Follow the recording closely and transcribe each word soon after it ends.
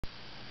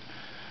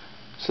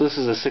So this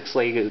is a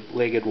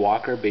six-legged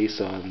walker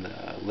based on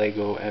the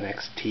Lego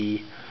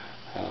NXT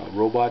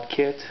robot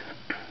kit.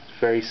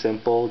 Very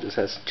simple, just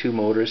has two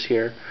motors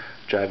here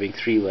driving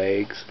three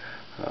legs.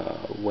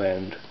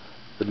 When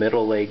the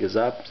middle leg is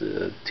up,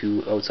 the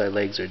two outside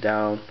legs are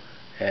down,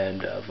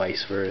 and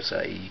vice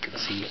versa. You can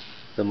see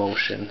the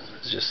motion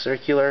is just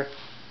circular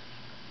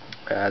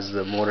as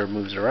the motor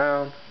moves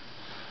around.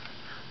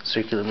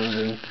 Circular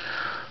moving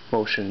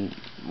motion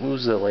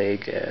moves the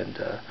leg and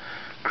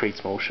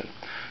creates motion.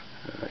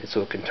 So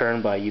it can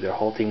turn by either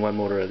halting one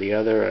motor or the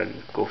other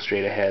and go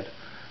straight ahead,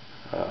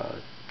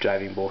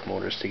 driving both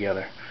motors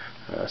together.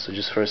 So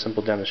just for a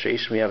simple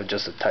demonstration, we have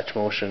just a touch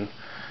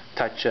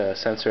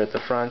sensor at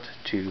the front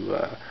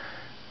to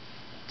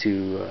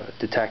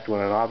detect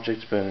when an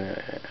object's been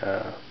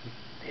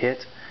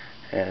hit,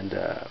 and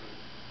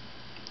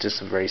just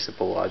some very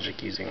simple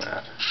logic using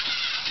that.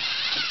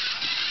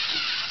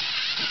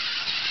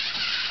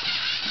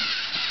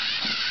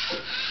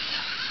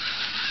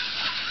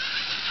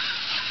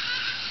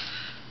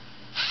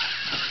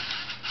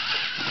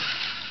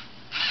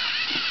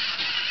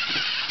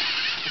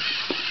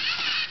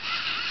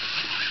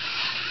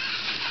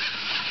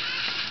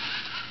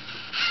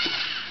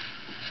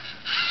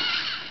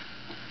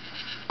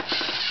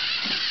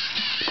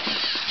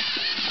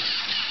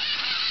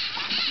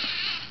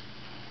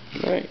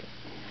 Right.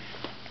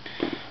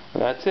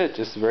 That's it,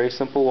 just a very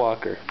simple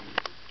walker.